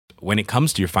when it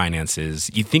comes to your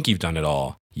finances, you think you've done it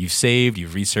all. You've saved,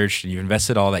 you've researched, and you've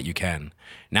invested all that you can.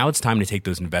 Now it's time to take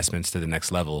those investments to the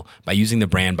next level by using the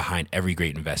brand behind every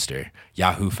great investor,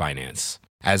 Yahoo Finance.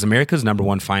 As America's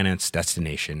 #1 finance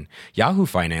destination, Yahoo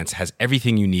Finance has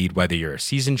everything you need, whether you're a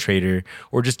seasoned trader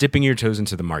or just dipping your toes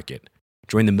into the market.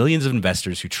 Join the millions of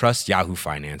investors who trust Yahoo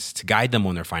Finance to guide them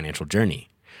on their financial journey.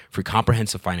 For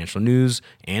comprehensive financial news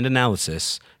and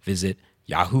analysis, visit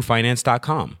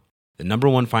yahoofinance.com, the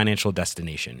 #1 financial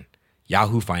destination,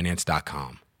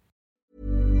 yahoofinance.com.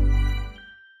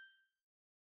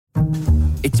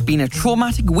 It's been a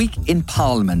traumatic week in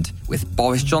Parliament, with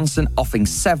Boris Johnson offering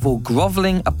several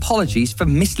grovelling apologies for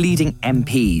misleading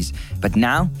MPs. But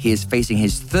now he is facing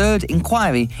his third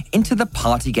inquiry into the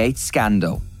Partygate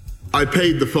scandal. I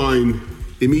paid the fine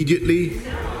immediately,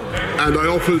 and I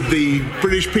offered the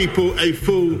British people a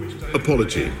full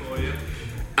apology.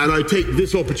 And I take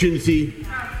this opportunity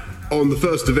on the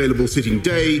first available sitting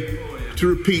day to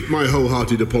repeat my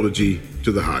wholehearted apology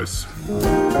to the House.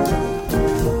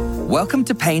 Welcome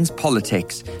to Payne's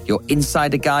Politics, your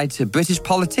insider guide to British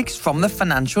politics from the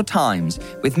Financial Times,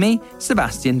 with me,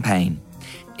 Sebastian Payne.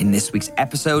 In this week's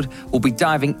episode, we'll be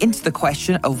diving into the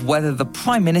question of whether the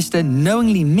Prime Minister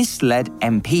knowingly misled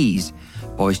MPs.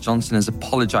 Boris Johnson has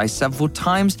apologised several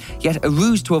times, yet a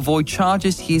ruse to avoid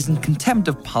charges he is in contempt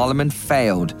of Parliament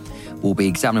failed. We'll be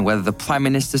examining whether the Prime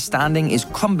Minister's standing is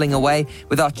crumbling away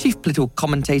with our chief political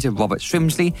commentator Robert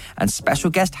Shrimsley and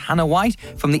special guest Hannah White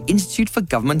from the Institute for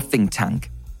Government think tank.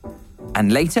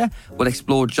 And later, we'll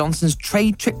explore Johnson's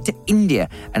trade trip to India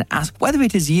and ask whether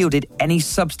it has yielded any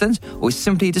substance or is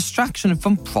simply a distraction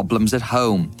from problems at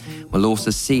home. We'll also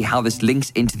see how this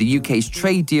links into the UK's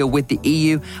trade deal with the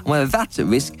EU and whether that's at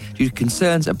risk due to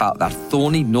concerns about that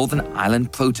thorny Northern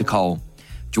Ireland protocol.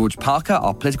 George Parker,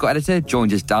 our political editor,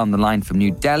 joined us down the line from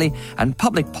New Delhi, and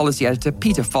public policy editor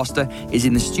Peter Foster is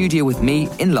in the studio with me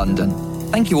in London.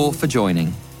 Thank you all for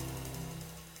joining.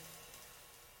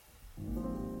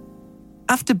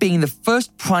 After being the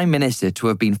first Prime Minister to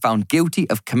have been found guilty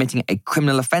of committing a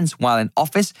criminal offence while in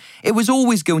office, it was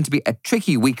always going to be a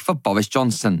tricky week for Boris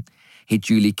Johnson. He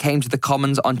duly came to the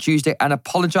Commons on Tuesday and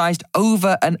apologised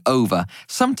over and over,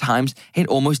 sometimes in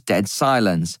almost dead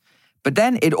silence. But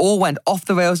then it all went off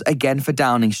the rails again for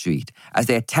Downing Street, as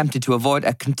they attempted to avoid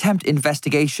a contempt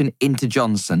investigation into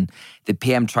Johnson. The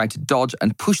PM tried to dodge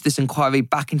and push this inquiry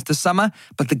back into the summer,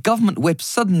 but the government whip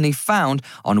suddenly found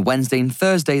on Wednesday and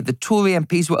Thursday the Tory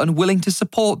MPs were unwilling to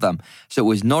support them, so it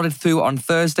was nodded through on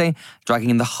Thursday,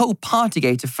 dragging the whole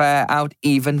Partygate affair out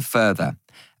even further.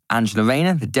 Angela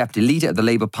Rayner, the deputy leader of the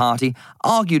Labour Party,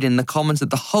 argued in the Commons that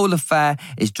the whole affair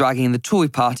is dragging the Tory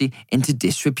party into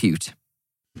disrepute.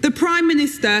 The Prime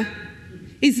Minister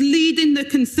is leading the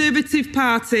Conservative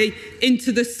Party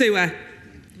into the sewer.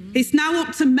 It's now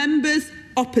up to members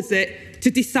opposite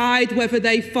to decide whether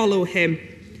they follow him.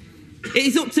 It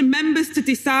is up to members to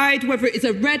decide whether it is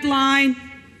a red line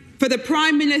for the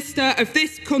Prime Minister of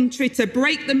this country to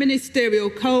break the ministerial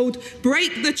code,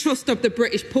 break the trust of the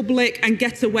British public and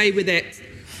get away with it.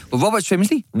 Well, Robert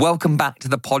Shrimsley, welcome back to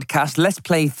the podcast. Let's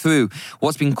play through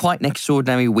what's been quite an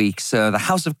extraordinary week. So the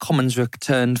House of Commons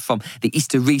returned from the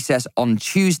Easter recess on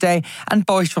Tuesday, and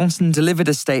Boris Johnson delivered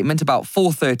a statement about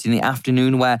 4:30 in the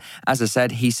afternoon where, as I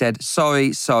said, he said,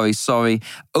 sorry,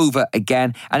 over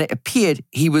again. And it appeared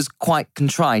he was quite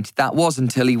contrite. That was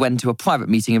until he went to a private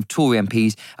meeting of Tory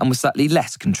MPs and was slightly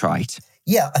less contrite.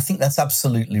 Yeah, I think that's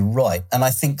absolutely right. And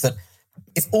I think that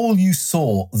if all you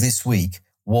saw this week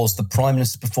was the Prime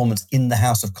Minister's performance in the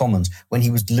House of Commons when he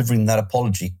was delivering that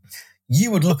apology, you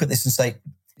would look at this and say,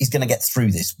 he's going to get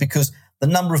through this, because the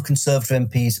number of Conservative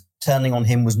MPs turning on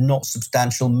him was not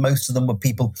substantial. Most of them were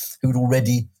people who had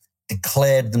already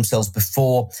declared themselves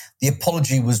before. The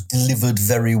apology was delivered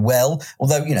very well,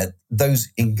 although, those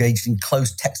engaged in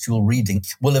close textual reading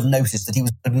will have noticed that he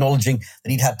was acknowledging that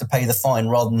he'd had to pay the fine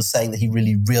rather than saying that he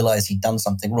really realised he'd done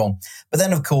something wrong. But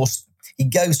then, of course, he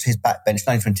goes to his backbench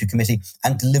 1922 committee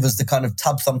and delivers the kind of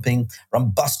tub-thumping,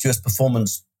 rumbustious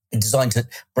performance designed to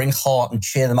bring heart and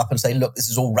cheer them up and say, look, this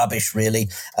is all rubbish, really,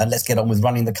 and let's get on with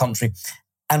running the country.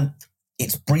 And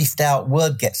it's briefed out,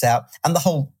 word gets out, and the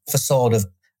whole facade of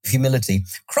humility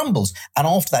crumbles. And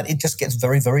after that, it just gets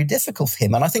very, very difficult for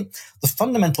him. And I think the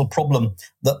fundamental problem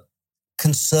that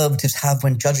Conservatives have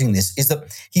when judging this is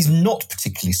that he's not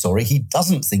particularly sorry. He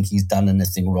doesn't think he's done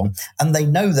anything wrong. And they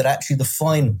know that actually the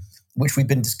fine, which we've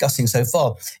been discussing so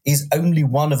far, is only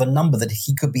one of a number that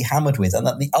he could be hammered with, and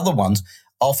that the other ones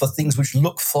are for things which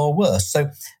look far worse. So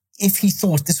if he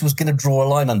thought this was going to draw a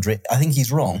line under it, I think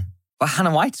he's wrong. Well,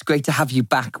 Hannah White, it's great to have you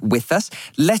back with us.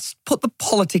 Let's put the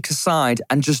politics aside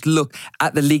and just look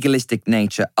at the legalistic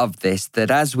nature of this, that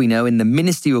as we know in the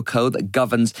ministerial code that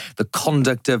governs the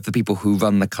conduct of the people who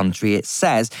run the country, it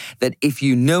says that if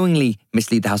you knowingly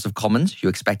mislead the House of Commons, you're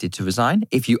expected to resign.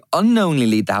 If you unknowingly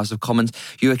lead the House of Commons,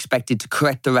 you're expected to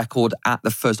correct the record at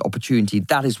the first opportunity.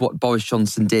 That is what Boris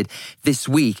Johnson did this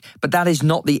week. But that is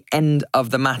not the end of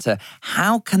the matter.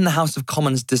 How can the House of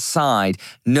Commons decide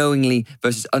knowingly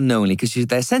versus unknowingly? Because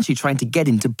they're essentially trying to get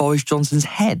into Boris Johnson's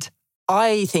head.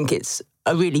 I think it's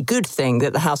a really good thing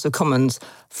that the House of Commons,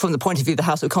 from the point of view of the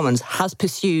House of Commons, has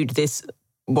pursued this,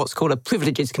 what's called a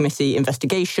Privileges Committee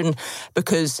investigation,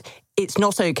 because it's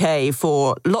not okay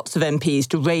for lots of MPs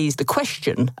to raise the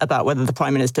question about whether the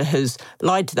Prime Minister has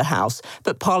lied to the House,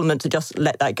 but Parliament to just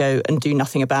let that go and do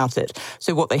nothing about it.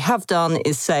 So what they have done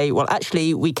is say, well,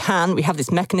 actually, we have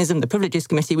this mechanism, the Privileges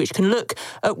Committee, which can look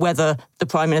at whether the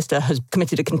Prime Minister has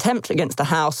committed a contempt against the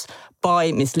House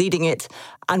by misleading it.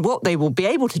 And what they will be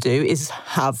able to do is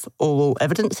have oral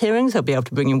evidence hearings. They'll be able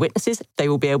to bring in witnesses. They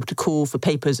will be able to call for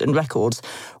papers and records.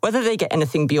 Whether they get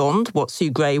anything beyond what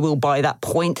Sue Gray will by that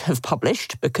point have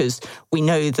published, because we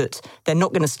know that they're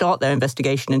not going to start their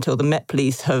investigation until the Met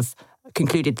Police have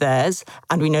concluded theirs,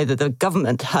 and we know that the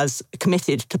government has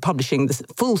committed to publishing the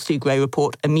full Sue Gray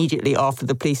report immediately after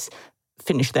the police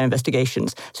finish their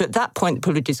investigations. So at that point, the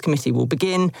Privileges Committee will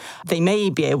begin. They may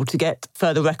be able to get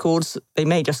further records. They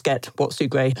may just get what Sue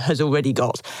Gray has already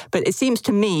got. But it seems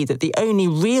to me that the only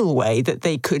real way that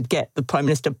they could get the Prime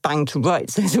Minister banged to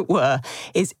rights, as it were,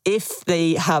 is if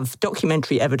they have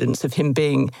documentary evidence of him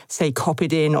being, say,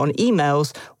 copied in on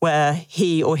emails where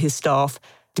he or his staff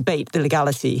debate the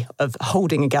legality of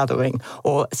holding a gathering,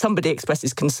 or somebody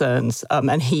expresses concerns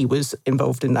and he was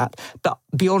involved in that. But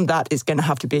beyond that, it's going to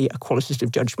have to be a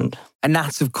qualitative judgment. And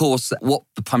that's, of course, what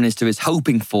the Prime Minister is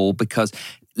hoping for, because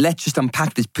let's just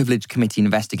unpack this Privilege Committee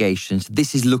investigation. So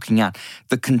this is looking at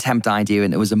the contempt idea,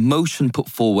 and there was a motion put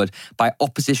forward by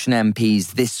opposition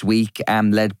MPs this week,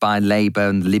 led by Labour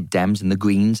and the Lib Dems and the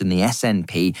Greens and the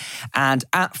SNP. And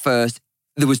at first,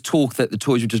 there was talk that the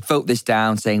Tories would just vote this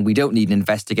down, saying we don't need an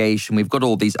investigation, we've got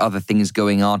all these other things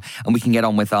going on, and we can get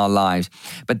on with our lives.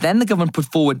 But then the government put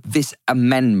forward this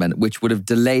amendment, which would have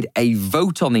delayed a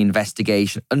vote on the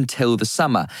investigation until the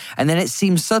summer. And then it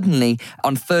seems suddenly,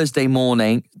 on Thursday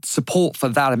morning, support for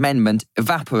that amendment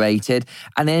evaporated,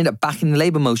 and they ended up backing the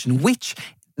Labour motion, which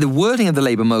the wording of the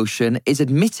Labour motion is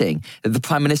admitting that the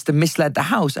Prime Minister misled the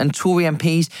House, and Tory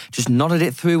MPs just nodded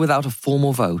it through without a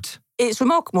formal vote. It's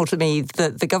remarkable to me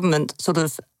that the government sort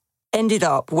of ended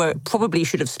up where it probably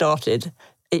should have started.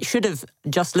 It should have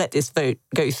just let this vote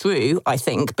go through, I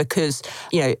think, because,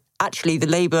 actually the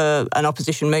Labour and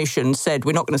opposition motion said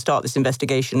we're not going to start this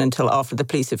investigation until after the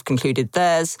police have concluded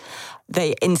theirs.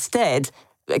 They instead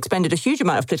expended a huge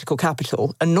amount of political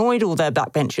capital, annoyed all their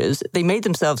backbenchers. They made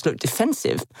themselves look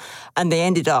defensive, and they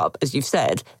ended up, as you've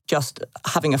said, just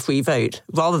having a free vote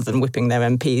rather than whipping their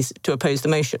MPs to oppose the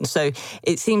motion. So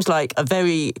it seems like a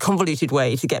very convoluted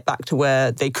way to get back to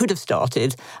where they could have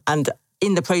started, and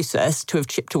in the process to have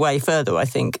chipped away further, I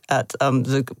think, at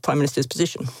the Prime Minister's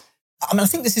position. I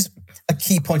think this is a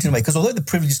key point in a way, because although the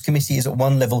Privileges Committee is at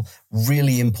one level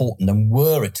really important, and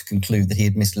were it to conclude that he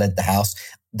had misled the House,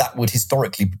 that would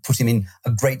historically put him in a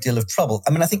great deal of trouble.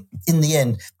 I think in the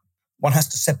end, one has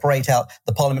to separate out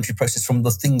the parliamentary process from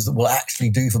the things that will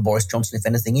actually do for Boris Johnson, if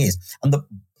anything is. And the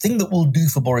thing that will do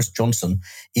for Boris Johnson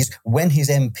is when his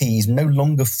MPs no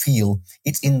longer feel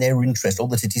it's in their interest or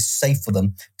that it is safe for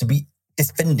them to be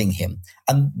defending him.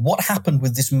 And what happened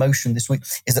with this motion this week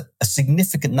is that a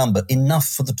significant number, enough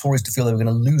for the Tories to feel they were going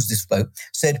to lose this vote,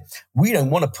 said, we don't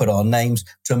want to put our names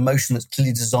to a motion that's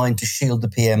clearly designed to shield the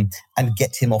PM and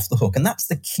get him off the hook. And that's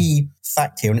the key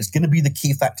fact here. And it's going to be the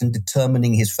key fact in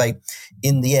determining his fate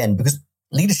in the end, because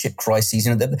leadership crises,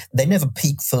 they never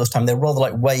peak first time. They're rather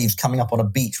like waves coming up on a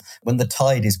beach when the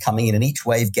tide is coming in, and each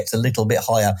wave gets a little bit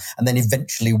higher, and then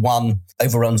eventually one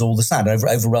overruns all the sand,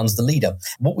 overruns the leader.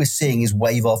 What we're seeing is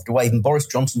wave after wave, and Boris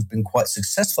Johnson's been quite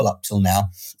successful up till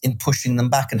now in pushing them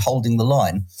back and holding the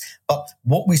line. But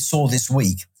what we saw this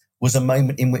week was a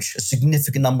moment in which a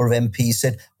significant number of MPs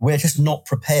said, we're just not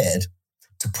prepared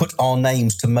to put our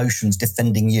names to motions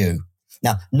defending you.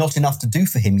 Now, not enough to do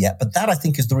for him yet, but that I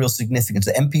think is the real significance,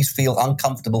 that MPs feel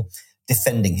uncomfortable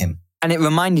defending him. And it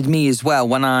reminded me as well,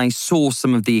 when I saw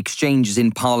some of the exchanges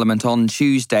in Parliament on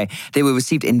Tuesday, they were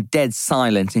received in dead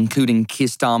silence, including Keir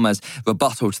Starmer's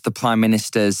rebuttal to the Prime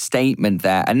Minister's statement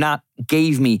there. And that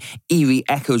gave me eerie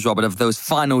echoes, Robert, of those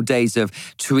final days of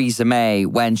Theresa May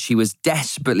when she was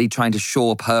desperately trying to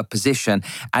shore up her position,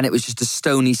 and it was just a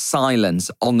stony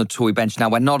silence on the Tory bench. Now,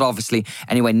 we're not obviously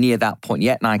anywhere near that point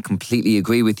yet, and I completely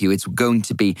agree with you. It's going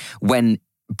to be when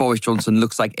Boris Johnson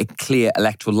looks like a clear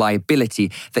electoral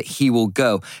liability that he will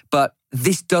go. But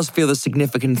this does feel the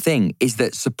significant thing, is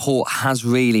that support has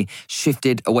really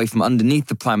shifted away from underneath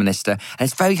the Prime Minister, and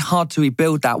it's very hard to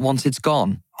rebuild that once it's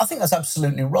gone. I think that's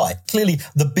absolutely right. Clearly,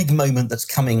 the big moment that's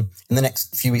coming in the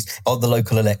next few weeks are the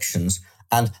local elections.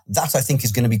 And that, I think,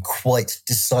 is going to be quite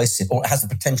decisive, or it has the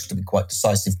potential to be quite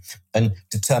decisive in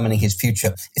determining his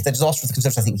future. If they're disastrous for the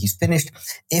Conservatives, I think he's finished.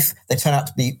 If they turn out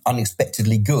to be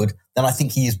unexpectedly good, then I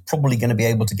think he is probably going to be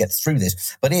able to get through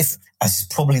this. But if, as is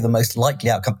probably the most likely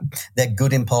outcome, they're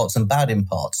good in parts and bad in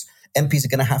parts, MPs are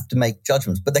going to have to make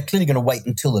judgments. But they're clearly going to wait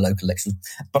until the local elections.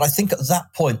 But I think at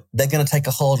that point, they're going to take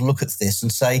a hard look at this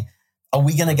and say, are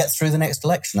we going to get through the next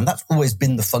election? And that's always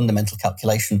been the fundamental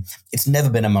calculation. It's never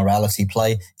been a morality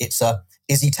play. It's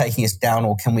is he taking us down,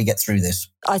 or can we get through this?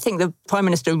 I think the Prime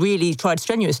Minister really tried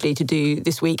strenuously to do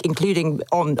this week, including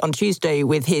on Tuesday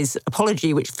with his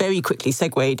apology, which very quickly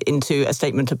segued into a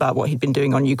statement about what he'd been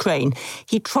doing on Ukraine.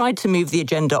 He tried to move the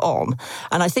agenda on.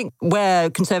 And I think where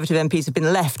Conservative MPs have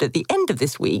been left at the end of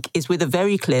this week is with a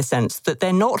very clear sense that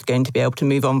they're not going to be able to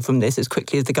move on from this as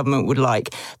quickly as the government would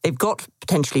like. They've got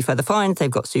potentially further fines,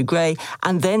 they've got Sue Gray,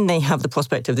 and then they have the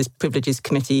prospect of this Privileges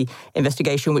Committee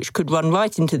investigation, which could run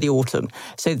right into the autumn.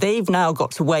 So they've now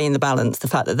got to weigh in the balance the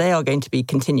fact that they are going to be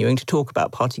continuing to talk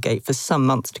about Partygate for some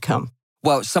months to come.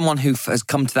 Well, someone who has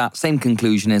come to that same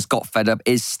conclusion and has got fed up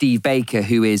is Steve Baker,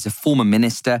 who is a former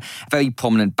minister, very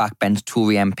prominent backbench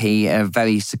Tory MP, a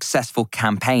very successful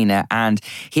campaigner. And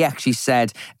he actually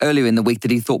said earlier in the week that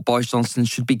he thought Boris Johnson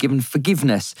should be given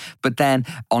forgiveness. But then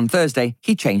on Thursday,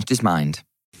 he changed his mind.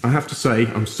 I have to say,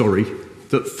 I'm sorry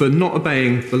that for not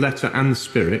obeying the letter and the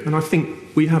spirit, and I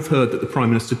think we have heard that the Prime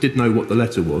Minister did know what the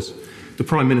letter was. The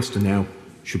Prime Minister now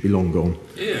should be long gone.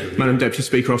 Yeah. Madam Deputy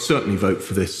Speaker, I'll certainly vote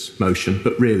for this motion,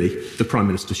 but really, the Prime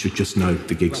Minister should just know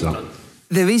the gig's up.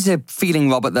 There is a feeling,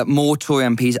 Robert, that more Tory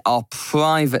MPs are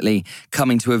privately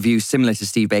coming to a view similar to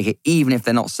Steve Baker, even if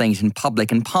they're not saying it in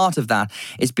public. And part of that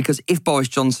is because if Boris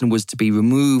Johnson was to be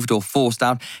removed or forced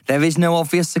out, there is no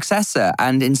obvious successor.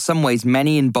 And in some ways,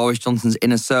 many in Boris Johnson's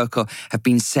inner circle have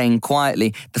been saying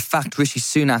quietly, the fact Rishi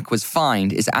Sunak was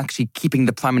fined is actually keeping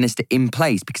the Prime Minister in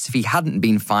place, because if he hadn't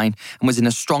been fined and was in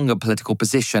a stronger political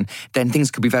position, then things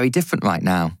could be very different right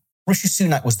now. Rishi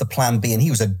Sunak was the plan B, and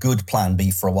he was a good plan B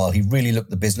for a while. He really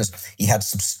looked the business. He had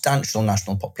substantial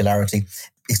national popularity,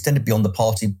 extended beyond the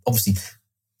party, obviously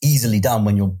easily done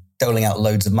when you're doling out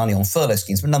loads of money on furlough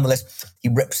schemes. But nonetheless, he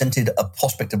represented a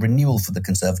prospect of renewal for the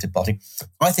Conservative Party.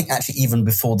 I think actually even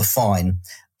before the fine,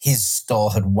 his star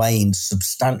had waned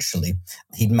substantially.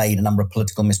 He'd made a number of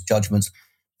political misjudgments.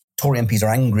 Tory MPs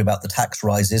are angry about the tax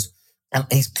rises. And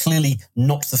he's clearly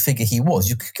not the figure he was.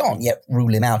 You can't yet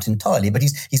rule him out entirely, but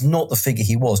he's not the figure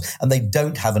he was. And they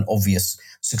don't have an obvious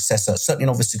successor, certainly an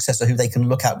obvious successor who they can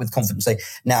look at with confidence and say,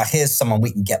 now here's someone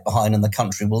we can get behind and the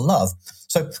country will love.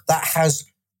 So that has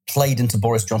played into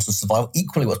Boris Johnson's survival.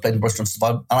 Equally what's played into Boris Johnson's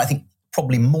survival, and I think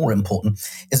probably more important,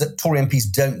 is that Tory MPs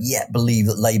don't yet believe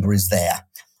that Labour is there.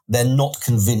 They're not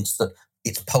convinced that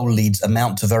its poll leads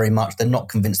amount to very much. They're not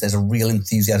convinced there's a real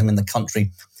enthusiasm in the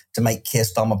country to make Keir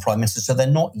Starmer Prime Minister, so they're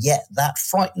not yet that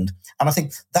frightened. And I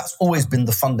think that's always been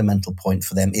the fundamental point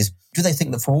for them is, do they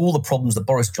think that for all the problems that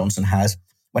Boris Johnson has,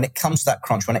 when it comes to that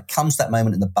crunch, when it comes to that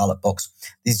moment in the ballot box,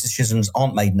 these decisions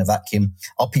aren't made in a vacuum?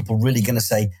 Are people really going to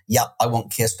say, yeah, I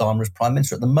want Keir Starmer as Prime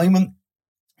Minister? At the moment,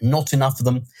 not enough of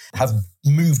them have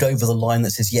moved over the line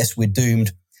that says, yes, we're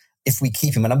doomed if we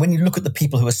keep him. And when you look at the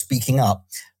people who are speaking up,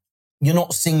 you're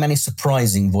not seeing many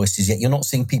surprising voices yet. You're not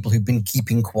seeing people who've been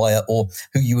keeping quiet or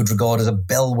who you would regard as a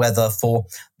bellwether for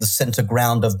the centre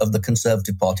ground of the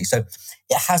Conservative Party. So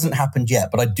it hasn't happened yet,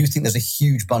 but I do think there's a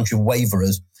huge bunch of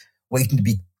waverers waiting to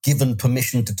be given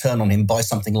permission to turn on him by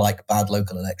something like bad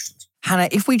local elections. Hannah,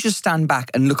 if we just stand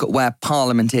back and look at where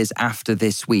Parliament is after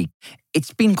this week,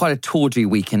 it's been quite a tawdry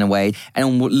week in a way,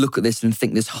 and we'll look at this and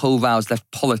think this whole row's left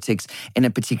politics in a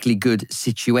particularly good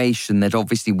situation, that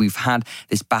obviously we've had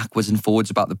this backwards and forwards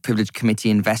about the Privilege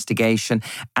Committee investigation,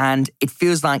 and it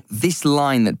feels like this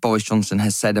line that Boris Johnson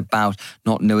has said about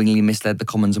not knowingly misled the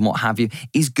Commons and what have you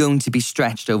is going to be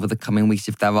stretched over the coming weeks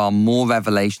if there are more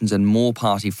revelations and more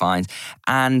party fines.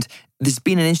 And There's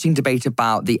been an interesting debate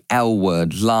about the L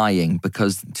word, lying,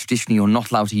 because traditionally you're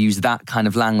not allowed to use that kind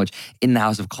of language in the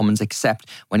House of Commons except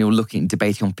when you're looking at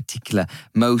debating on particular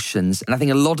motions. And I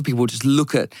think a lot of people just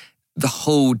look at the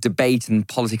whole debate and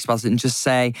politics about it and just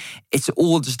say it's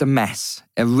all just a mess,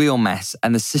 a real mess,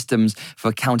 and the systems for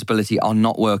accountability are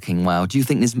not working well. Do you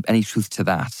think there's any truth to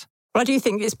that? Well, I do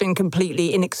think it's been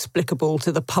completely inexplicable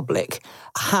to the public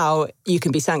how you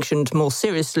can be sanctioned more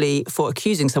seriously for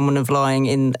accusing someone of lying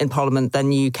in Parliament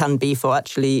than you can be for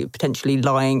actually potentially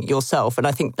lying yourself. And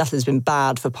I think that has been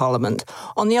bad for Parliament.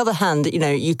 On the other hand,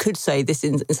 you could say this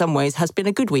in some ways has been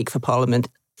a good week for Parliament.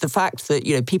 The fact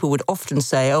that, people would often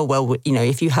say, oh, well,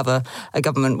 if you have a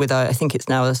government with, I think it's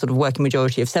now a sort of working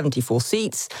majority of 74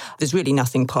 seats, there's really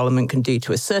nothing Parliament can do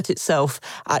to assert itself.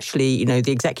 Actually,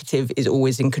 the executive is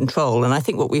always in control. And I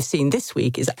think what we've seen this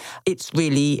week is it's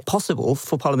really possible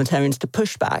for parliamentarians to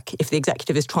push back if the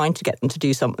executive is trying to get them to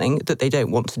do something that they don't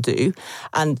want to do.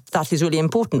 And that is really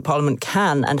important. Parliament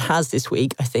can and has this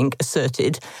week, I think,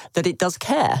 asserted that it does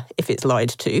care if it's lied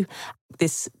to.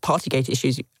 This Partygate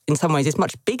issue, in some ways, is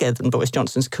much bigger than Boris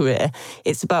Johnson's career.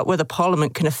 It's about whether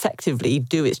Parliament can effectively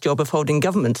do its job of holding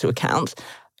government to account.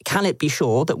 Can it be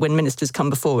sure that when ministers come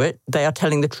before it, they are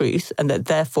telling the truth and that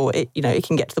therefore it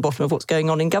can get to the bottom of what's going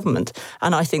on in government?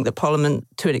 And I think that Parliament,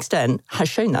 to an extent, has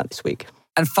shown that this week.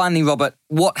 And finally, Robert,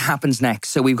 what happens next?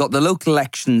 So we've got the local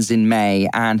elections in May,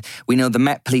 and we know the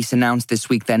Met Police announced this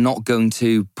week they're not going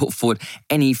to put forward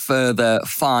any further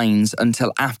fines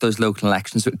until after those local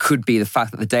elections. So it could be the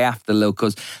fact that the day after the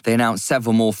locals, they announce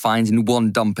several more fines in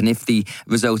one dump. And if the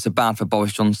results are bad for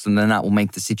Boris Johnson, then that will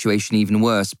make the situation even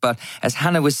worse. But as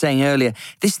Hannah was saying earlier,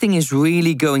 this thing is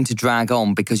really going to drag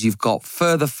on because you've got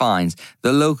further fines,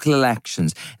 the local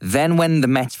elections. Then when the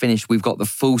Met's finished, we've got the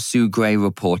full Sue Gray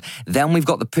report. Then we've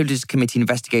got the Privileges Committee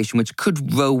investigation, which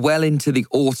could roll well into the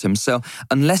autumn. So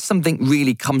unless something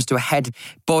really comes to a head,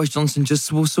 Boris Johnson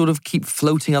just will sort of keep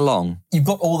floating along. You've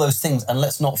got all those things. And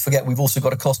let's not forget, we've also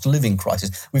got a cost of living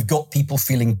crisis. We've got people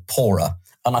feeling poorer.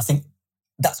 And I think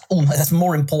that's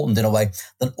more important in a way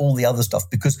than all the other stuff,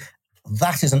 because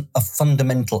that is a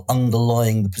fundamental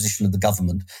underlying the position of the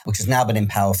government, which has now been in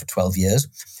power for 12 years.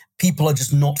 People are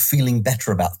just not feeling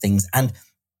better about things. And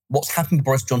what's happened to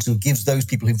Boris Johnson gives those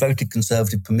people who voted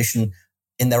Conservative permission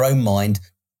in their own mind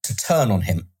to turn on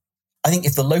him. I think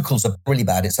if the locals are really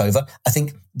bad, it's over. I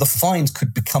think the fines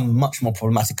could become much more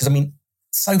problematic because,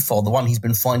 so far, the one he's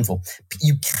been fined for,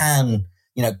 you can,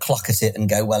 cluck at it and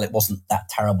go, well, it wasn't that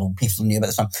terrible. People knew about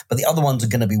this time. But the other ones are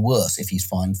going to be worse if he's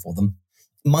fined for them.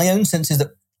 My own sense is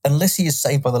that unless he is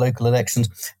saved by the local elections,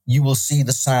 you will see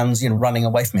the Sands, running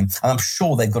away from him. And I'm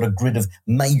sure they've got a grid of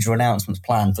major announcements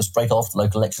planned for straight after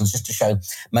local elections just to show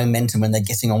momentum when they're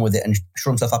getting on with it and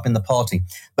shore himself up in the party.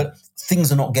 But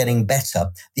things are not getting better.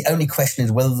 The only question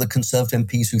is whether the Conservative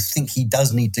MPs who think he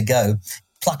does need to go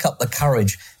pluck up the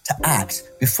courage to act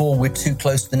before we're too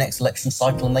close to the next election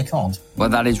cycle and they can't. Well,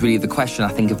 that is really the question, I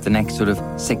think, of the next sort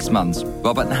of 6 months.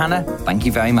 Robert and Hannah, thank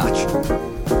you very much.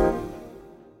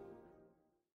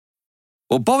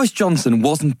 Well, Boris Johnson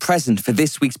wasn't present for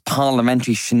this week's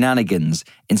parliamentary shenanigans.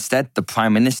 Instead, the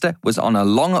Prime Minister was on a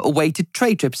long-awaited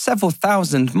trade trip several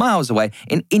thousand miles away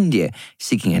in India,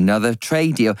 seeking another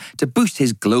trade deal to boost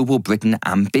his global Britain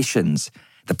ambitions.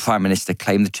 The Prime Minister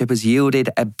claimed the trip has yielded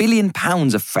 £1 billion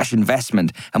of fresh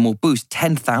investment and will boost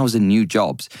 10,000 new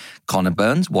jobs. Conor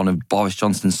Burns, one of Boris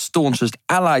Johnson's staunchest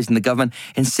allies in the government,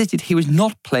 insisted he was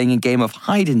not playing a game of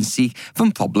hide-and-seek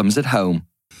from problems at home.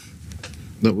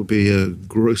 That would be a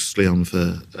grossly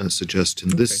unfair suggestion.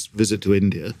 Okay. This visit to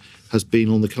India has been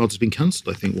on the cards, has been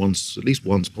cancelled, I think, at least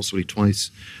once, possibly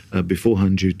twice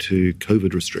beforehand due to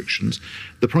COVID restrictions.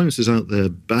 The Prime Minister's out there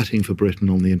batting for Britain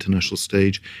on the international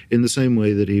stage in the same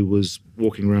way that he was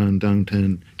walking around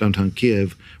downtown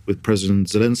Kiev with President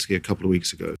Zelensky a couple of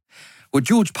weeks ago. Well,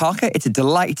 George Parker, it's a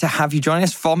delight to have you join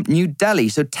us from New Delhi.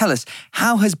 So tell us,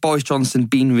 how has Boris Johnson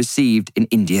been received in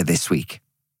India this week?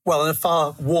 Well, in a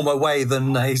far warmer way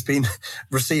than he's been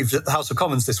received at the House of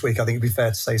Commons this week, I think it'd be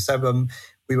fair to say. So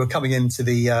we were coming into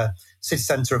the city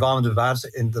centre of Ahmedabad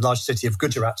in the large city of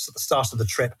Gujarat at the start of the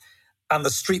trip, and the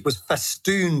street was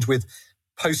festooned with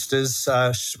posters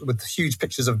with huge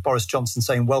pictures of Boris Johnson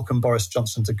saying, "Welcome Boris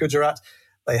Johnson to Gujarat."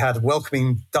 They had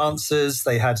welcoming dancers.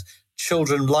 They had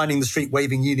children lining the street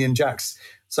waving Union Jacks.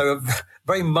 So a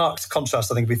very marked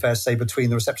contrast, I think it'd be fair to say,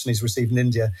 between the reception he's received in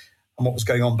India and what was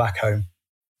going on back home.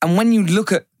 And when you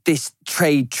look at this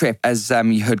trade trip, as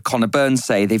you heard Conor Burns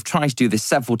say, they've tried to do this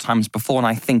several times before, and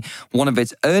I think one of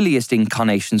its earliest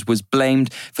incarnations was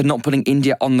blamed for not putting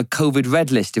India on the COVID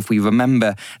red list, if we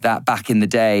remember that back in the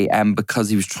day, because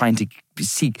he was trying to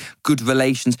seek good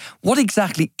relations. What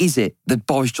exactly is it that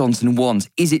Boris Johnson wants?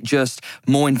 Is it just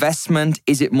more investment?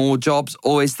 Is it more jobs?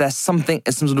 Or is there some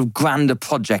sort of grander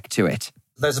project to it?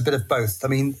 There's a bit of both. I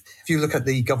mean, if you look at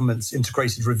the government's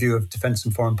integrated review of defence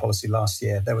and foreign policy last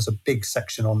year, there was a big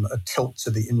section on a tilt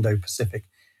to the Indo-Pacific,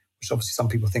 which obviously some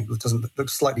people think doesn't look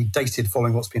slightly dated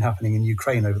following what's been happening in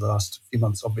Ukraine over the last few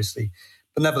months, obviously.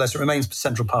 But nevertheless, it remains a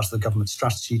central part of the government's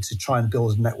strategy to try and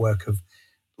build a network of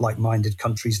like-minded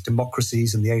countries,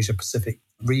 democracies in the Asia-Pacific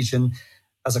region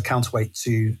as a counterweight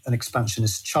to an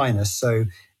expansionist China. So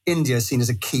India is seen as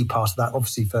a key part of that,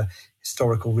 obviously for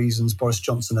historical reasons. Boris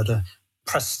Johnson had a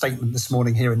press statement this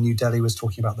morning here in New Delhi was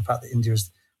talking about the fact that India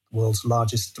is the world's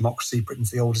largest democracy,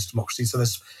 Britain's the oldest democracy. So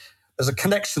there's a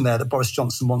connection there that Boris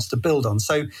Johnson wants to build on.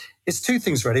 So it's two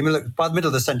things really. I mean, look, by the middle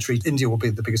of the century, India will be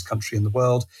the biggest country in the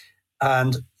world,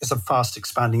 and it's a fast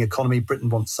expanding economy. Britain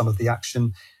wants some of the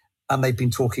action. And they've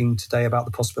been talking today about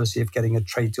the possibility of getting a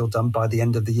trade deal done by the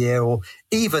end of the year, or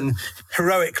even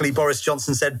heroically, Boris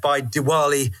Johnson said by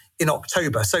Diwali in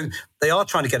October. So they are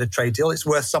trying to get a trade deal. It's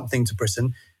worth something to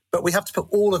Britain. But we have to put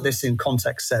all of this in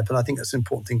context, Seb, and I think that's an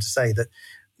important thing to say, that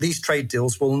these trade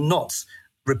deals will not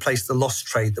replace the lost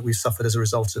trade that we've suffered as a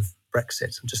result of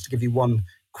Brexit. And just to give you one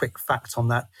quick fact on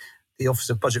that, the Office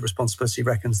of Budget Responsibility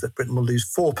reckons that Britain will lose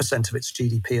 4% of its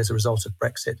GDP as a result of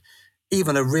Brexit.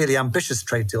 Even a really ambitious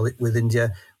trade deal with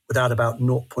India would add about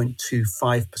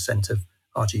 0.25% of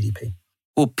our GDP.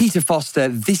 Well, Peter Foster,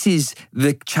 this is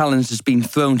the challenge that's been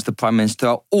thrown to the Prime Minister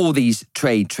of all these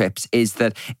trade trips, is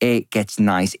that it gets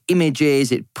nice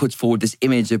images, it puts forward this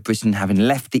image of Britain having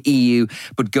left the EU,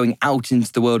 but going out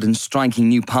into the world and striking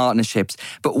new partnerships.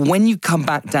 But when you come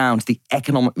back down to the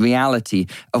economic reality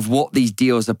of what these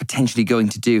deals are potentially going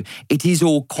to do, it is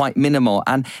all quite minimal.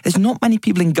 And there's not many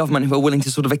people in government who are willing to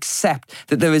sort of accept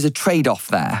that there is a trade-off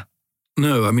there.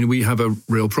 No, I mean, we have a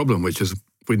real problem, which is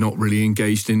we're not really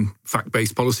engaged in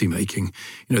fact-based policy making.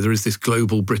 You know, there is this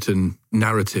global Britain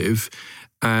narrative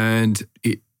and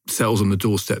it sells on the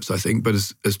doorsteps, I think. But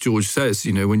as George says,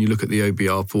 you know, when you look at the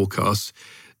OBR forecasts,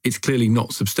 it's clearly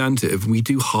not substantive. We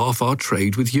do half our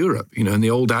trade with Europe, you know, and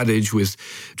the old adage with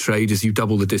trade is you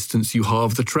double the distance, you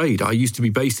halve the trade. I used to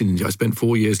be based in India. I spent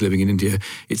 4 years living in India.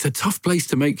 It's a tough place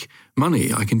to make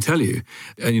money, I can tell you.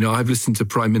 And, you know, I've listened to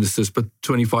prime ministers for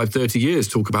 25, 30 years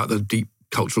talk about the deep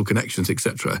cultural connections,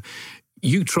 etc.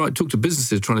 You talk to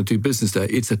businesses trying to do business there.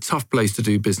 It's a tough place to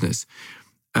do business.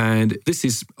 And this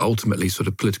is ultimately sort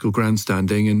of political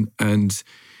grandstanding and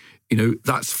you know,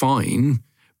 that's fine.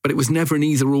 But it was never an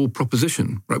either-or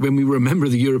proposition, right? When we were a member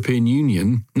of the European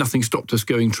Union, nothing stopped us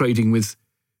going trading with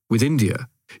India.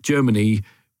 Germany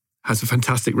has a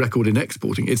fantastic record in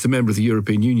exporting. It's a member of the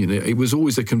European Union. It was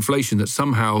always a conflation that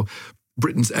somehow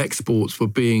Britain's exports were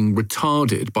being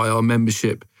retarded by our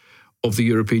membership of the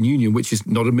European Union, which is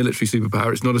not a military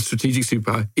superpower, it's not a strategic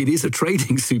superpower, it is a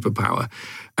trading superpower.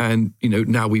 And, you know,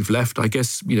 now we've left, I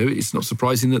guess, you know, it's not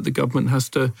surprising that the government has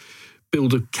to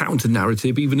build a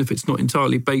counter-narrative, even if it's not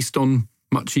entirely based on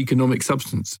much economic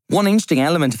substance. One interesting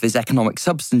element of this economic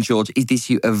substance, George, is this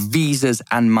issue of visas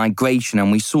and migration.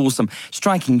 And we saw some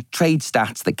striking trade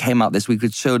stats that came out this week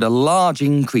which showed a large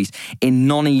increase in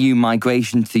non-EU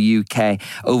migration to the UK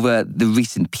over the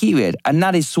recent period. And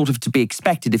that is sort of to be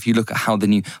expected if you look at how the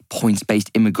new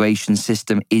points-based immigration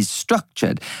system is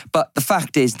structured. But the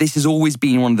fact is, this has always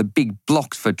been one of the big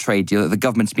blocks for a trade deal, that the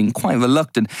government's been quite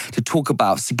reluctant to talk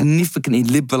about significantly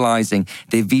liberalising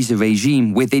their visa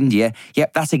regime with India.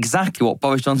 Yep, that's exactly what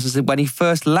Boris Johnson said when he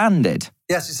first landed.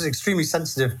 Yes, it's an extremely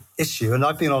sensitive issue. And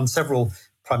I've been on several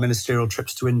prime ministerial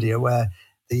trips to India where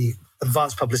the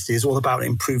advanced publicity is all about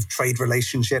improved trade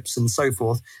relationships and so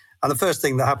forth. And the first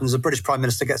thing that happens, the British Prime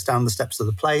Minister gets down the steps of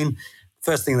the plane.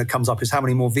 First thing that comes up is how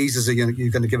many more visas are you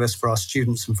going to give us for our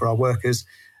students and for our workers?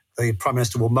 The Prime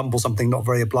Minister will mumble something not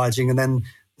very obliging, and then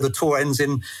the tour ends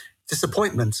in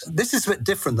disappointment. This is a bit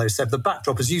different, though, Seb. The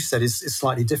backdrop, as you said, is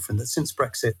slightly different. That since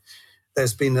Brexit,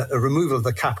 there's been a removal of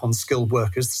the cap on skilled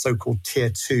workers, the so-called Tier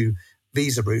 2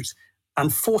 visa route, and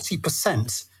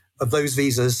 40% of those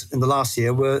visas in the last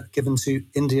year were given to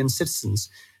Indian citizens.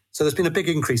 So there's been a big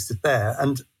increase there.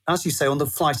 And as you say, on the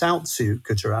flight out to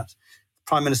Gujarat, the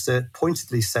Prime Minister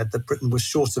pointedly said that Britain was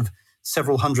short of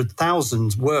several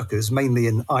 100,000 workers, mainly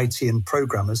in IT and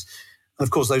programmers. And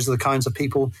of course, those are the kinds of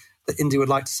people that India would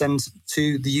like to send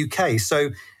to the UK.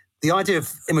 So the idea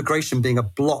of immigration being a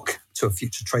block to a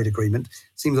future trade agreement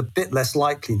seems a bit less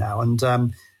likely now. And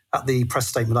At the press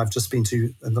statement I've just been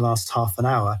to in the last half an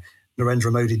hour,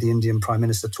 Narendra Modi, the Indian Prime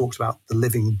Minister, talked about the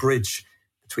living bridge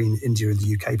between India and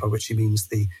the UK, by which he means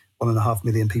the 1.5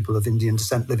 million people of Indian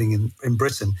descent living in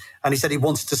Britain. And he said he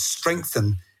wanted to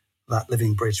strengthen that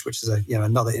living bridge, which is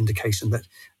another indication that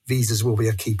visas will be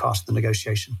a key part of the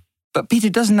negotiation. But Peter,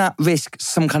 doesn't that risk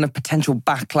some kind of potential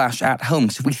backlash at home?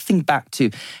 Because if we think back to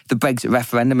the Brexit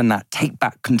referendum and that take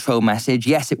back control message,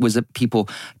 yes, it was people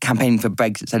campaigning for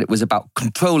Brexit said it was about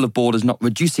control of borders, not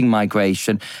reducing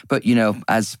migration. But,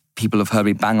 as people have heard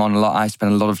me bang on a lot, I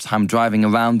spent a lot of time driving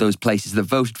around those places that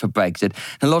voted for Brexit.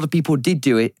 And a lot of people did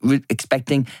do it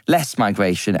expecting less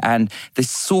migration. And this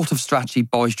sort of strategy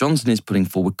Boris Johnson is putting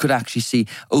forward could actually see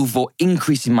overall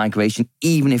increase in migration,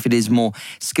 even if it is more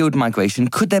skilled migration.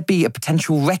 Could there be a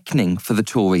potential reckoning for the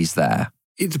Tories there?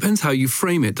 It depends how you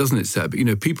frame it, doesn't it, Seb?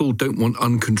 People don't want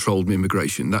uncontrolled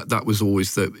immigration. That was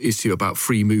always the issue about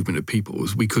free movement of people,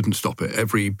 was we couldn't stop it.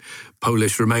 Every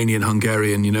Polish, Romanian,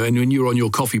 Hungarian, and when you were on your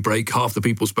coffee break, half the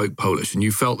people spoke Polish, and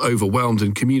you felt overwhelmed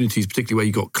in communities, particularly where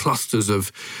you got clusters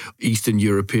of Eastern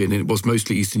European, and it was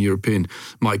mostly Eastern European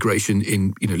migration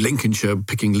in, Lincolnshire,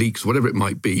 picking leeks, whatever it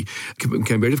might be, it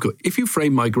became very difficult. If you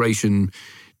frame migration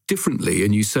differently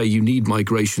and you say you need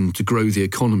migration to grow the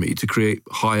economy, to create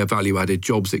higher value-added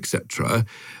jobs, etc.,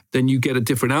 then you get a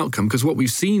different outcome. Because what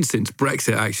we've seen since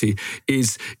Brexit actually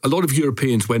is a lot of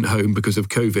Europeans went home because of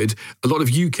COVID. A lot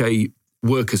of UK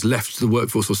workers left the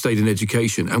workforce or stayed in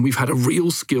education, and we've had a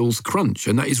real skills crunch,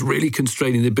 and that is really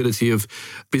constraining the ability of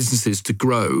businesses to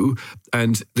grow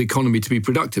and the economy to be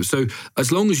productive. So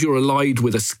as long as you're allied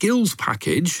with a skills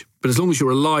package, but as long as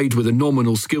you're allied with a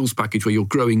nominal skills package where you're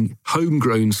growing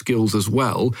homegrown skills as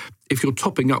well, if you're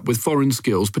topping up with foreign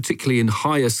skills, particularly in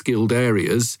higher skilled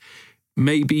areas,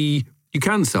 maybe you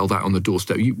can sell that on the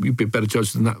doorstep. You'd be a better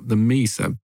judge than that than me,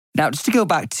 Sam. Now, just to go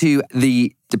back to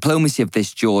the diplomacy of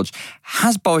this, George,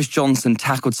 has Boris Johnson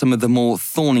tackled some of the more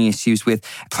thorny issues with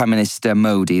Prime Minister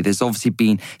Modi? There's obviously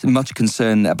been much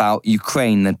concern about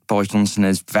Ukraine, that Boris Johnson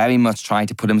has very much tried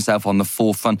to put himself on the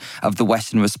forefront of the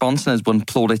Western response and has won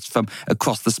plaudits from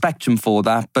across the spectrum for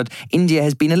that. But India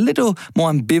has been a little more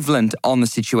ambivalent on the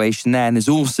situation there, and there's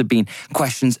also been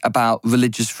questions about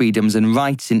religious freedoms and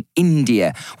rights in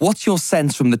India. What's your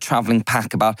sense from the travelling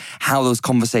pack about how those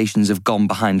conversations have gone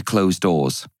behind closed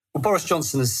doors? Well, Boris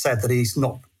Johnson has said that he's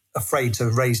not afraid to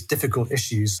raise difficult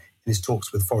issues in his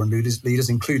talks with foreign leaders,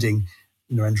 including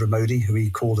Narendra Modi, who he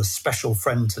called a special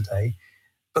friend today.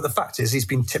 But the fact is, he's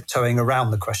been tiptoeing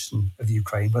around the question of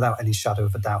Ukraine without any shadow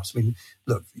of a doubt. I mean,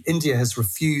 look, India has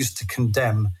refused to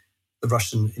condemn the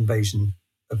Russian invasion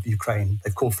of Ukraine.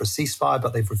 They've called for a ceasefire,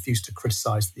 but they've refused to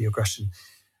criticise the aggression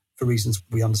for reasons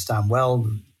we understand well.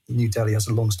 New Delhi has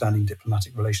a long-standing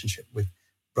diplomatic relationship with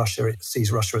Russia. It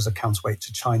sees Russia as a counterweight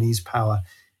to Chinese power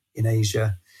in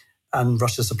Asia. And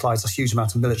Russia supplies a huge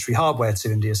amount of military hardware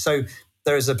to India. So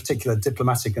there is a particular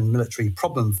diplomatic and military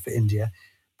problem for India.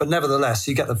 But nevertheless,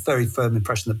 you get the very firm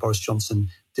impression that Boris Johnson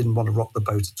didn't want to rock the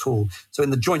boat at all. So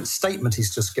in the joint statement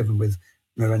he's just given with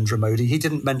Narendra Modi, he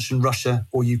didn't mention Russia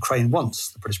or Ukraine once,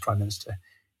 the British Prime Minister.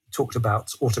 He talked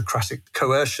about autocratic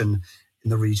coercion in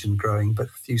the region growing, but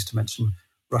refused to mention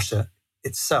Russia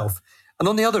itself. And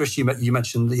on the other issue you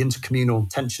mentioned, the intercommunal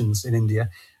tensions in India,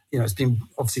 it's been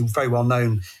obviously very well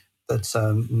known that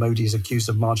Modi is accused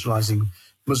of marginalising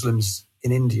Muslims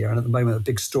in India. And at the moment, a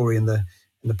big story in the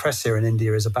press here in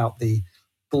India is about the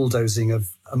bulldozing of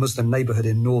a Muslim neighbourhood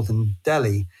in northern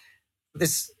Delhi.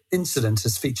 This incident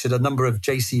has featured a number of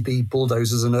JCB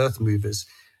bulldozers and earth movers.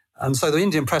 And so the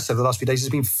Indian press over the last few days has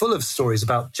been full of stories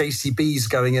about JCBs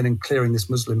going in and clearing this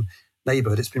Muslim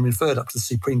neighbourhood. It's been referred up to the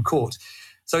Supreme Court.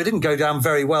 So it didn't go down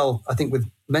very well, I think, with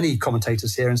many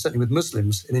commentators here and certainly with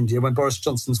Muslims in India when Boris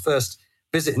Johnson's first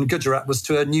visit in Gujarat was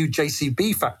to a new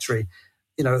JCB factory.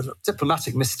 A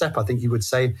diplomatic misstep, I think you would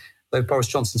say, though Boris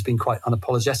Johnson's been quite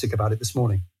unapologetic about it this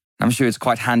morning. I'm sure it's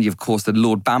quite handy, of course, that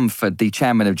Lord Bamford, the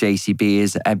chairman of JCB,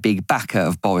 is a big backer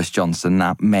of Boris Johnson.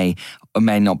 That may or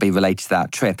may not be related to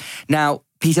that trip. Now,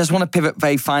 Peter, I just want to pivot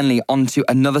very finally onto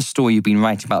another story you've been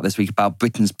writing about this week about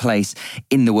Britain's place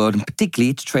in the world and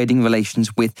particularly its trading relations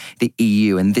with the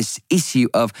EU and this issue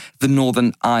of the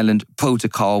Northern Ireland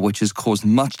Protocol, which has caused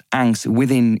much angst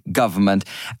within government.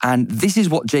 And this is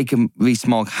what Jacob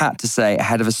Rees-Mogg had to say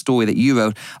ahead of a story that you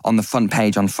wrote on the front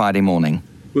page on Friday morning.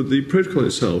 Well, the protocol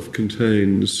itself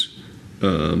contains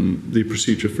the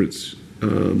procedure for its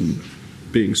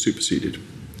being superseded.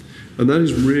 And that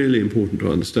is really important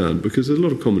to understand because there's a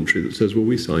lot of commentary that says, well,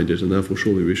 we signed it and therefore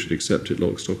surely we should accept it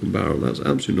lock, stock and barrel. That's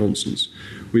absolute nonsense.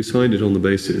 We signed it on the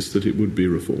basis that it would be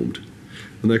reformed.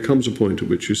 And there comes a point at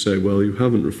which you say, well, you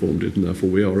haven't reformed it and therefore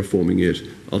we are reforming it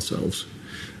ourselves.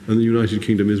 And the United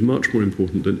Kingdom is much more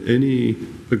important than any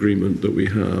agreement that we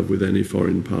have with any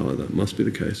foreign power. That must be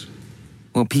the case.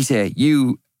 Well, Peter,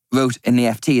 you wrote in the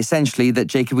FT essentially that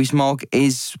Jacob Rees-Mogg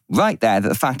is right there, that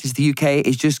the fact is the UK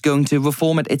is just going to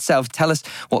reform it itself. Tell us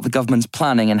what the government's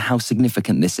planning and how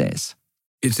significant this is.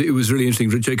 It was really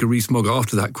interesting. Jacob Rees-Mogg,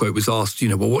 after that quote, was asked,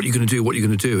 well, what are you going to do? What are you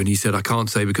going to do? And he said, I can't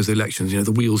say because the elections,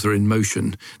 the wheels are in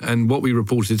motion. And what we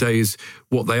reported today is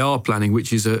what they are planning,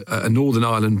 which is a Northern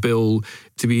Ireland bill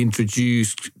to be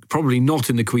introduced, probably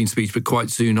not in the Queen's speech, but quite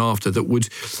soon after, that would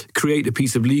create a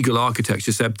piece of legal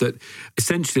architecture, Seb, that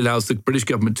essentially allows the British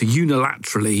government to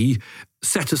unilaterally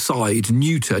set aside,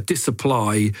 neuter,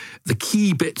 disapply the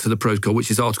key bits of the protocol,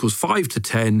 which is Articles 5 to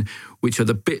 10, which are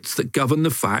the bits that govern the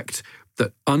fact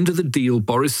that under the deal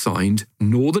Boris signed,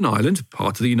 Northern Ireland,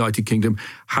 part of the United Kingdom,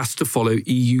 has to follow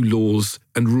EU laws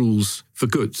and rules for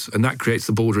goods. And that creates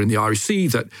the border in the Irish Sea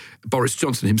that Boris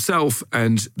Johnson himself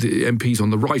and the MPs on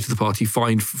the right of the party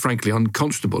find, frankly,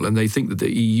 unconscionable. And they think that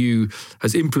the EU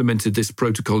has implemented this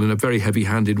protocol in a very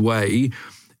heavy-handed way,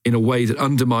 in a way that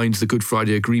undermines the Good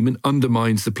Friday Agreement,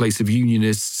 undermines the place of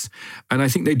unionists. And I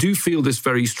think they do feel this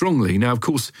very strongly. Now, of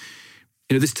course,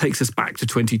 this takes us back to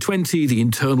 2020, the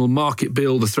internal market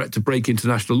bill, the threat to break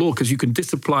international law, because you can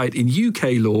disapply it in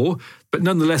UK law, but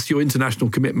nonetheless your international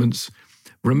commitments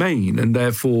remain, and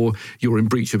therefore you're in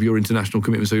breach of your international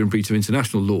commitments, so you're in breach of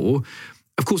international law.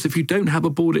 Of course, if you don't have a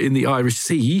border in the Irish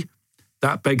Sea,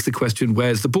 that begs the question,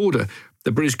 where's the border?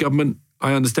 The British government,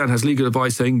 I understand, has legal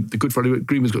advice saying the Good Friday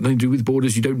Agreement's got nothing to do with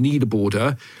borders, you don't need a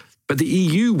border, but the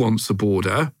EU wants a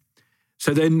border.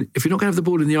 So then, if you're not going to have the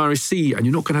border in the Irish Sea and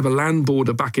you're not going to have a land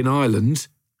border back in Ireland,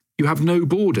 you have no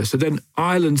border. So then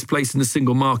Ireland's place in the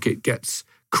single market gets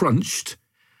crunched,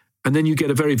 and then you get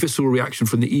a very visceral reaction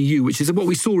from the EU, which is what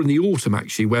we saw in the autumn,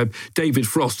 actually, where David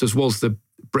Frost, as was the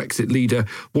Brexit leader,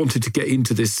 wanted to get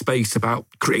into this space about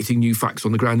creating new facts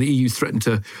on the ground. The EU threatened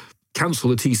to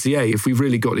cancel the TCA if we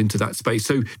really got into that space.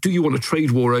 So do you want a trade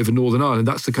war over Northern Ireland?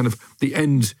 That's the kind of the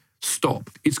end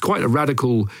stop. It's quite a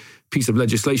radical piece of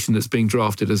legislation that's being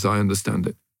drafted, as I understand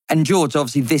it. And George,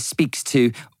 obviously this speaks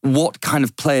to what kind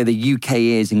of player the UK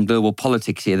is in global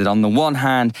politics here, that on the one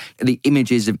hand, the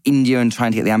images of India and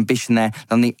trying to get the ambition there,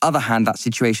 on the other hand, that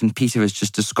situation Peter has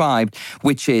just described,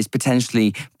 which is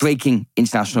potentially breaking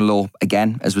international law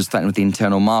again, as was threatened with the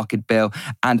internal market bill,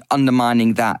 and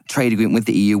undermining that trade agreement with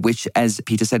the EU, which, as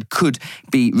Peter said, could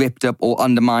be ripped up or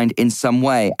undermined in some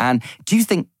way. And do you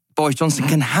think Boris Johnson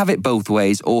can have it both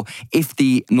ways, or if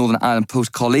the Northern Ireland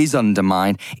Protocol is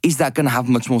undermined, is that going to have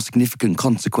much more significant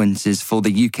consequences for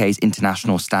the UK's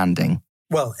international standing?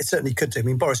 Well, it certainly could do. I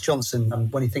mean, Boris Johnson,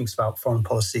 when he thinks about foreign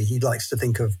policy, he likes to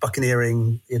think of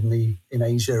buccaneering in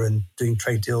Asia and doing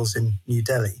trade deals in New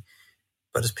Delhi.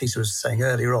 But as Peter was saying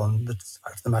earlier on, the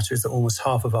fact of the matter is that almost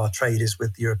half of our trade is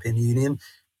with the European Union.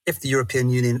 If the European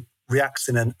Union reacts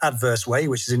in an adverse way,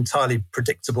 which is entirely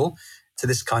predictable, to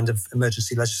this kind of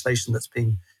emergency legislation that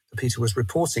Peter was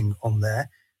reporting on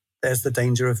there's the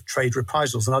danger of trade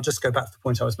reprisals. And I'll just go back to the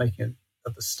point I was making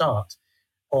at the start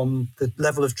on the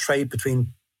level of trade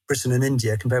between Britain and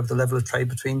India compared with the level of trade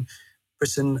between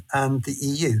Britain and the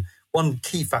EU. One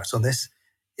key fact on this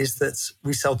is that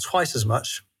we sell twice as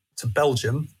much to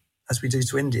Belgium as we do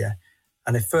to India.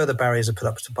 And if further barriers are put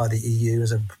up by the EU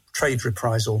as a trade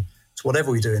reprisal to whatever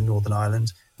we do in Northern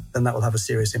Ireland, then that will have a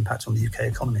serious impact on the UK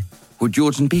economy. Well,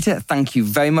 George and Peter, thank you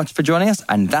very much for joining us.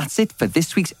 And that's it for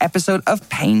this week's episode of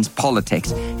Payne's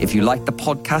Politics. If you like the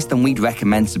podcast, then we'd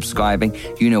recommend subscribing.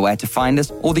 You know where to find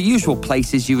us, or the usual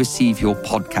places you receive your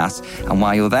podcasts. And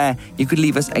while you're there, you could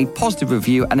leave us a positive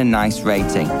review and a nice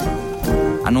rating.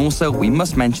 And also, we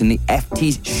must mention the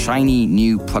FT's shiny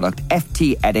new product.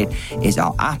 FT Edit is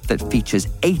our app that features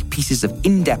 8 pieces of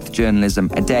in-depth journalism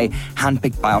a day,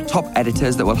 handpicked by our top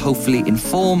editors that will hopefully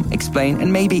inform, explain,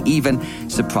 and maybe even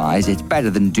surprise. It's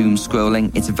better than doom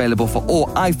scrolling. It's available for all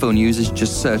iPhone users.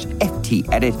 Just search FT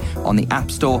Edit on the App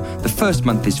Store. The first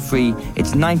month is free.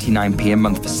 It's 99p a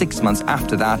month for 6 months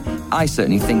after that. I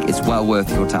certainly think it's well worth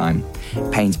your time.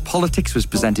 Payne's Politics was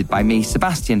presented by me,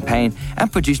 Sebastian Payne,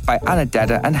 and produced by Anna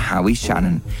Dedder and Howie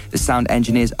Shannon. The sound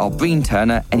engineers are Breen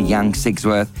Turner and Yang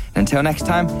Sigsworth. And until next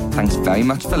time, thanks very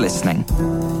much for listening.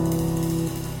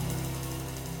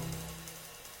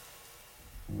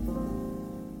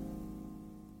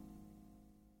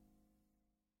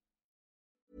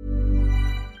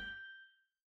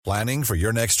 Planning for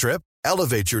your next trip?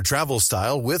 Elevate your travel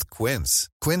style with Quince.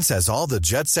 Quince has all the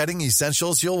jet-setting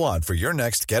essentials you'll want for your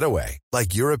next getaway,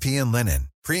 like European linen,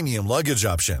 premium luggage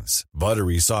options,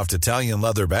 buttery soft Italian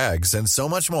leather bags, and so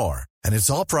much more. And it's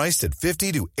all priced at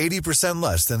 50 to 80%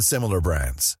 less than similar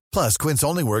brands. Plus, Quince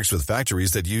only works with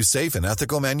factories that use safe and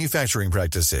ethical manufacturing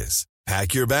practices.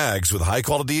 Pack your bags with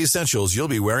high-quality essentials you'll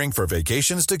be wearing for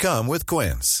vacations to come with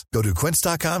Quince. Go to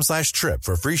quince.com/trip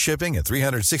for free shipping and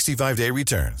 365-day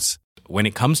returns. When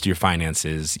it comes to your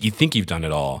finances, you think you've done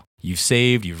it all. You've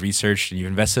saved, you've researched, and you've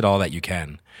invested all that you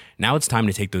can. Now it's time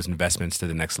to take those investments to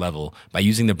the next level by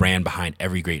using the brand behind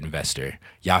every great investor,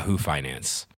 Yahoo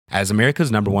Finance. As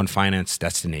America's #1 finance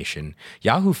destination,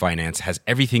 Yahoo Finance has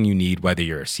everything you need, whether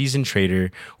you're a seasoned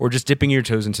trader or just dipping your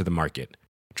toes into the market.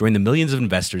 Join the millions of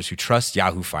investors who trust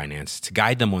Yahoo Finance to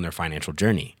guide them on their financial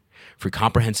journey. For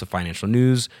comprehensive financial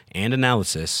news and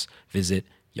analysis, visit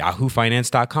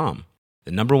yahoofinance.com,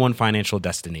 the #1 financial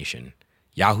destination,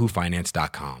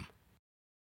 yahoofinance.com.